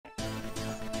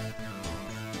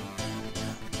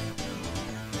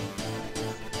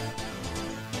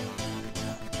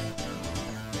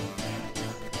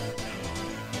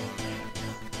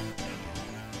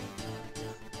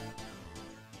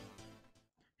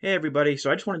Hey everybody,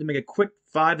 so I just wanted to make a quick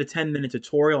 5 to 10 minute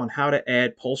tutorial on how to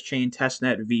add PulseChain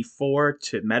Testnet V4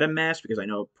 to MetaMask because I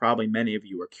know probably many of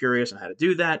you are curious on how to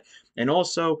do that, and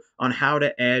also on how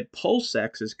to add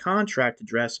PulseX's contract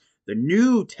address, the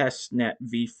new Testnet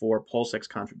V4 PulseX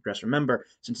contract address. Remember,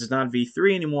 since it's not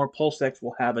V3 anymore, PulseX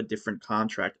will have a different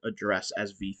contract address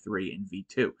as V3 and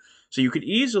V2. So you could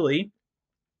easily,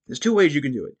 there's two ways you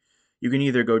can do it. You can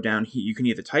either go down here, you can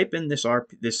either type in this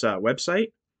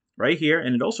website right here,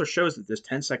 and it also shows that there's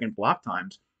 10-second block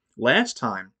times. Last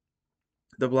time,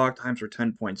 the block times were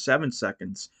 10.7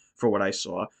 seconds for what I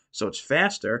saw, so it's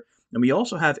faster. And we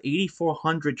also have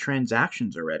 8,400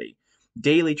 transactions already,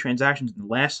 daily transactions in the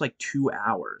last like 2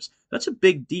 hours. That's a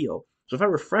big deal. So if I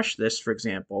refresh this, for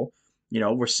example,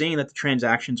 we're seeing that the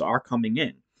transactions are coming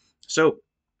in. So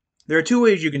there are two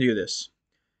ways you can do this.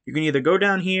 You can either go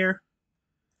down here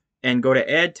and go to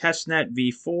Add Testnet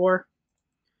V4,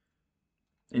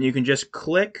 and you can just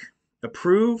click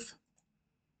Approve,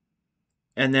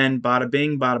 and then bada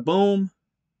bing, bada boom,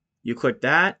 you click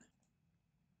that,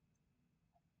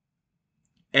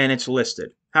 and it's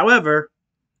listed. However,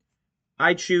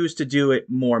 I choose to do it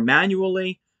more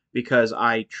manually because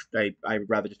I'd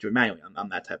rather just do it manually. I'm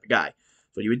that type of guy.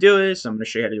 So what you would do is, I'm going to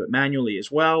show you how to do it manually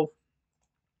as well,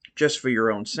 just for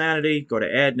your own sanity. Go to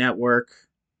Add Network,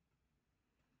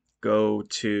 go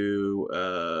to,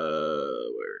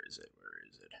 where is it?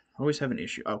 I always have an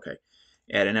issue. Okay,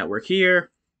 add a network here.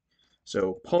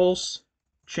 So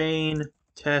PulseChain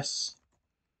Testnet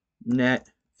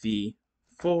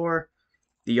V4,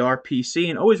 the RPC,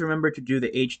 and always remember to do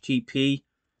the HTTP.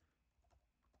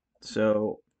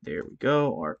 So there we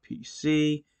go,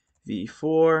 RPC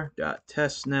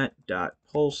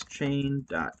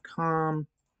v4.testnet.pulsechain.com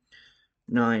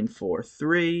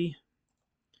 943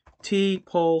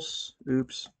 tPulse.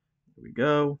 Oops, here we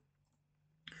go.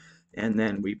 And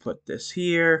then we put this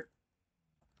here.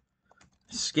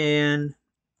 Scan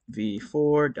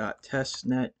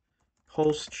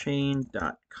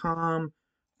v4.testnet.pulsechain.com.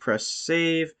 Press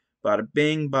save. Bada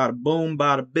bing, bada boom,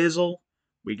 bada bizzle.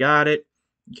 We got it.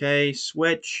 Okay,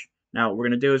 switch. Now what we're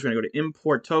going to do is we're going to go to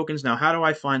import tokens. Now how do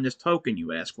I find this token,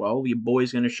 you ask? Well, your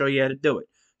boy's going to show you how to do it.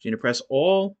 So you're going to press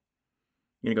all.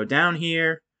 You're going to go down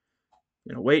here.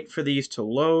 You're going to wait for these to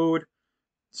load.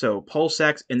 So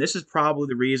PulseX, and this is probably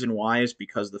the reason why, is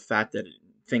because of the fact that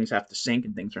things have to sync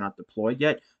and things are not deployed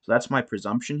yet. So that's my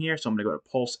presumption here. So I'm going to go to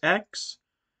PulseX.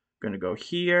 I'm going to go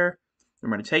here. I'm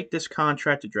going to take this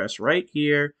contract address right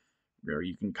here, or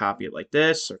you can copy it like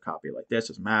this or copy it like this,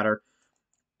 doesn't matter.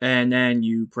 And then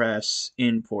you press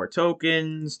import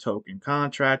tokens, token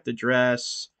contract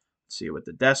address. Let's see what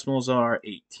the decimals are.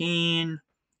 18.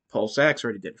 PulseX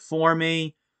already did it for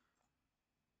me.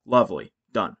 Lovely.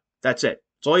 Done. That's it.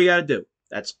 That's all you got to do.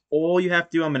 That's all you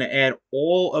have to do. I'm going to add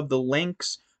all of the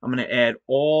links. I'm going to add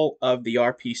all of the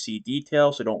RPC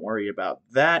details, so don't worry about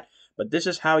that. But this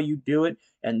is how you do it,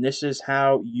 and this is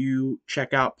how you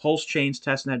check out PulseChain's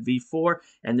Testnet V4,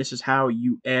 and this is how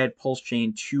you add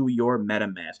PulseChain to your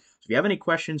MetaMask. So if you have any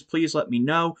questions, please let me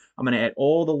know. I'm going to add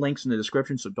all the links in the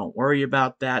description, so don't worry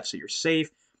about that, so you're safe.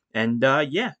 And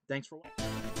yeah, thanks for watching.